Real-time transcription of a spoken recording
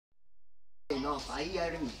Enough. Are you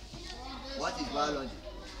hearing me? What is biology?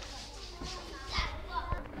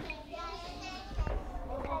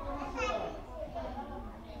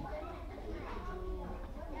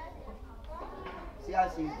 See how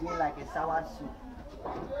she's doing like a sour soup.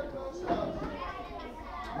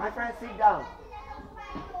 My friend, sit down.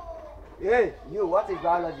 Hey, you, what is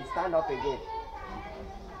biology? Stand up again.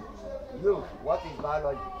 You, what is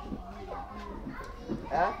biology?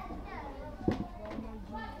 Huh?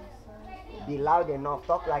 Be loud enough.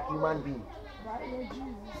 Talk like human being. Biology is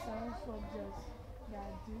the science subject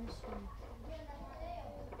that deals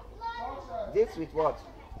with. Deals with what?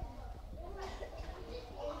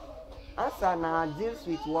 Answer now. Deals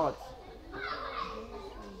with what?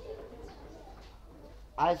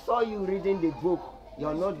 I saw you reading the book,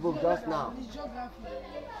 your notebook just now.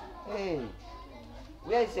 Hey,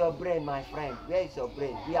 where is your brain, my friend? Where is your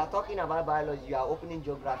brain? We are talking about biology. You are opening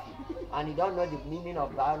geography, and you don't know the meaning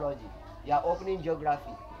of biology. You are opening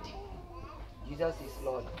geography. Jesus is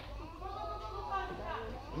Lord.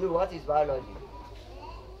 You, what is biology?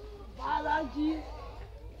 Biology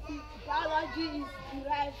is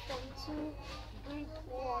derived from two Greek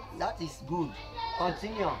words. That is good.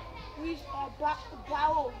 Continue. Which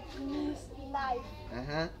bio means life.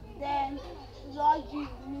 Then logic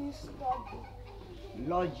means study.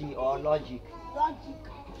 Logic or logic?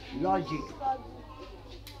 Logic. Study.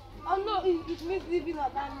 Oh no, it means living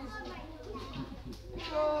organism.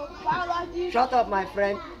 So biology. Shut up, my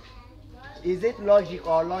friend. Is it logic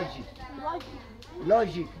or logic? Logic.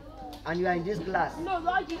 Logic. And you are in this class? No,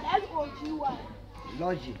 logic. L-O-G-Y.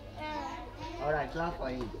 Logic. Alright, clap for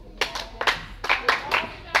him.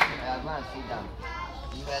 Go and sit down.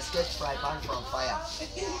 You escaped fry pan from fire.